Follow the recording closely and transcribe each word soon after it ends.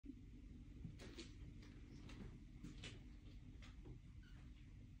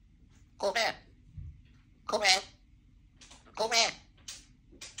Come, come, come,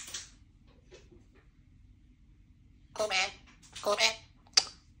 come, come.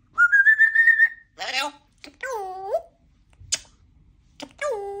 Hello.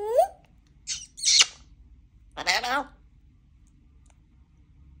 Hello.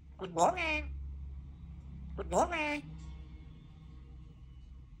 Good morning. Good morning.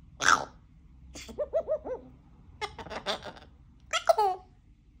 Wow.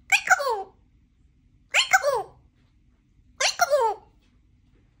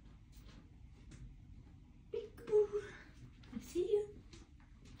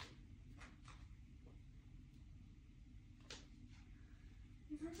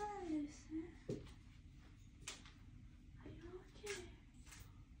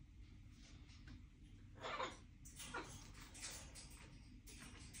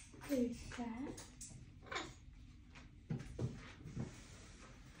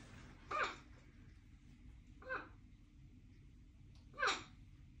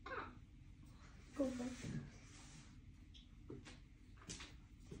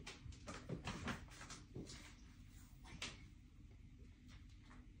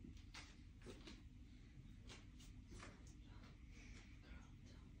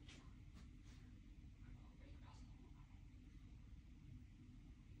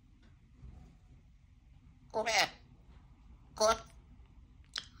 Cô nè, cô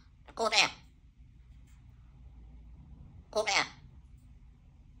nè, cô nè,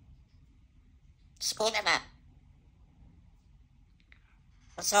 cô nè nè,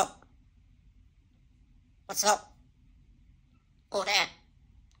 what's up, what's up, cô nè,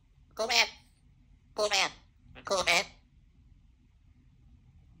 cô nè, cô nè, cô nè,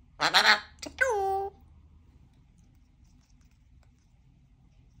 nè, chúc chú.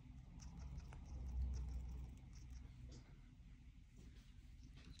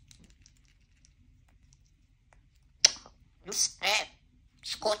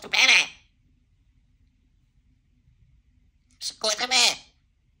 Ascolta bene. Ascolta me.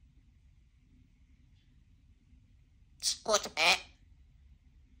 Ascolta me.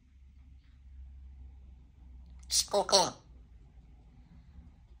 Ascolta.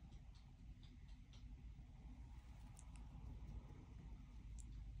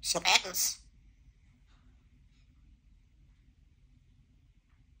 Semedos.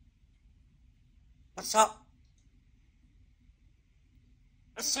 What's up?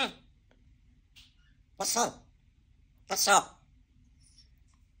 What's up? What's up? What's up?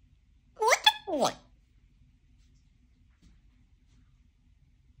 What the boy?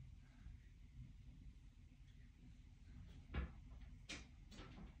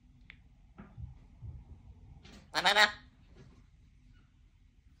 Banana.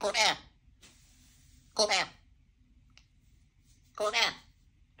 Go there. Go there. Go there.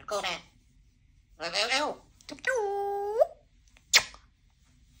 Go there. Leo.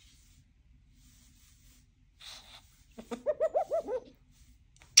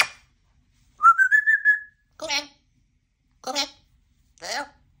 Come in. Come in.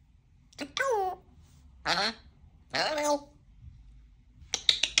 There. Uh-huh. Hello.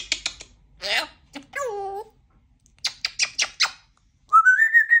 There.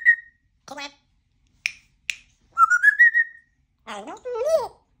 Come in. I don't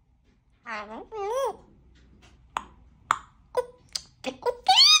know. I don't know.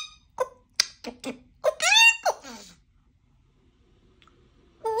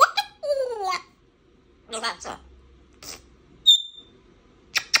 That's up.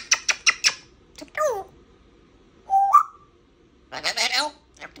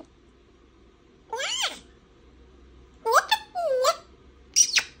 What?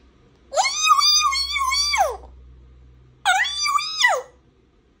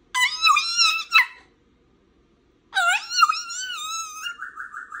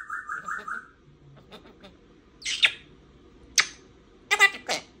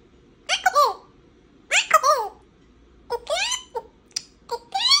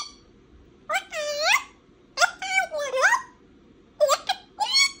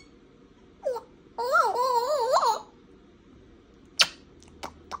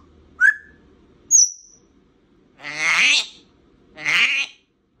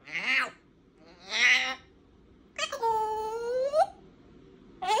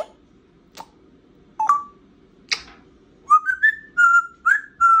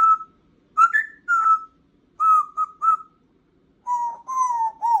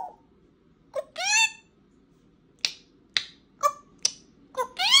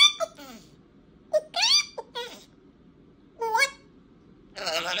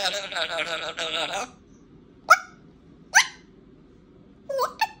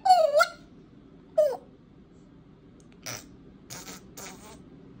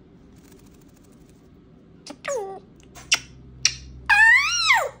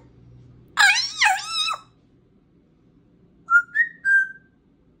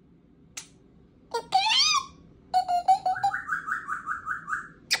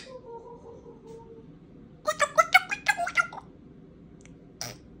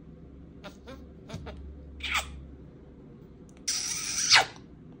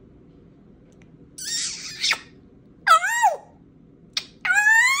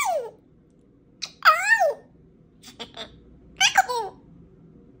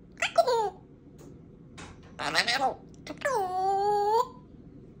 มาแล้วจุ๊บจุ๊บ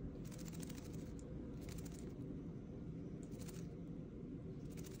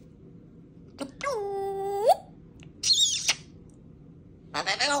จุ๊บจุ๊บมาแ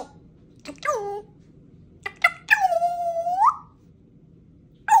ล้วจุ๊บจุ๊บ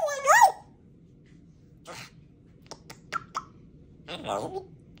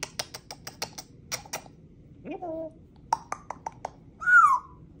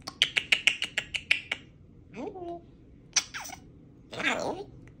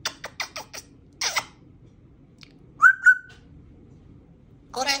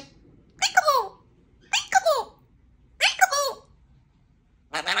これ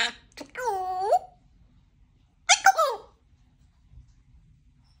มาจุ๊บจุ๊บ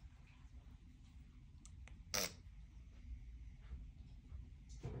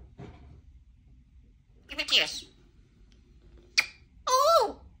Give me kiss.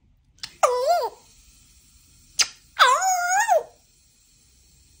 Oh, oh, oh.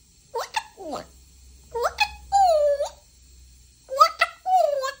 What the what? What the what? What the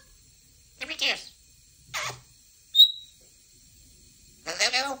what? Give me kiss.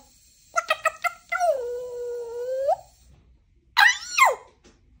 Hello. What the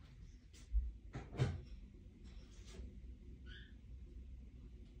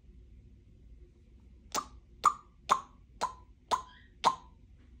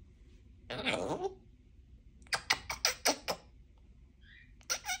Hello.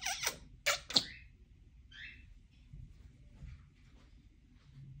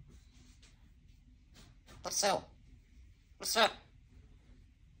 What's up? What's up?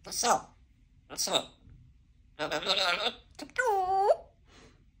 What's up? What's up?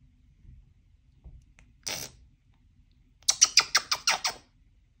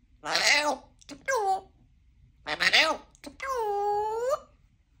มาแล้วจุ๊บจุ๊บมาแล้วจุ๊บจุ๊บ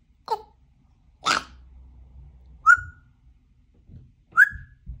กุ๊บ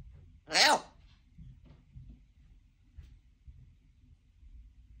แล้ว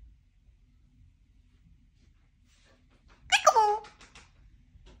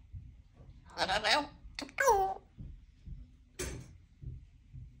แล้วจุ๊บจุ๊บ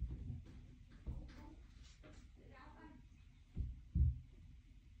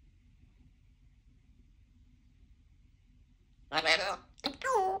มาแล้วจุ๊บ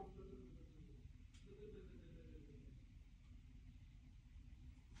จุ๊บ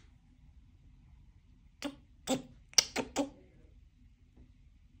จุ๊บจุ๊บจุ๊บจุ๊บ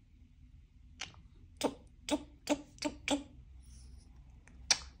จุ๊บจุ๊บจุ๊บจุ๊บจุ๊บ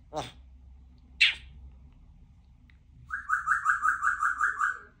ว้า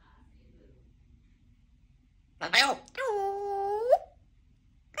มาแล้วจุ๊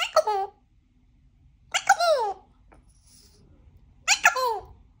บกุ๊บ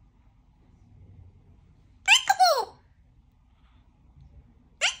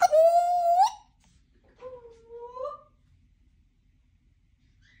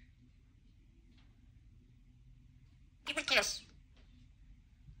Give me a kiss.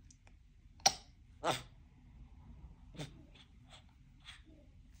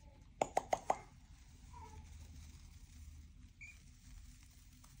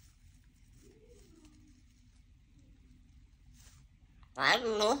 มา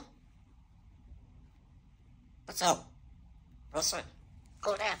หนู What's up? What's up?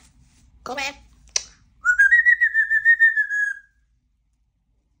 Go there. Go there.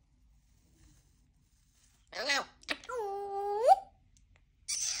 เร็วๆจุ๊บจุ๊บ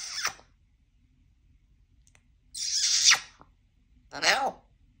มาแล้ว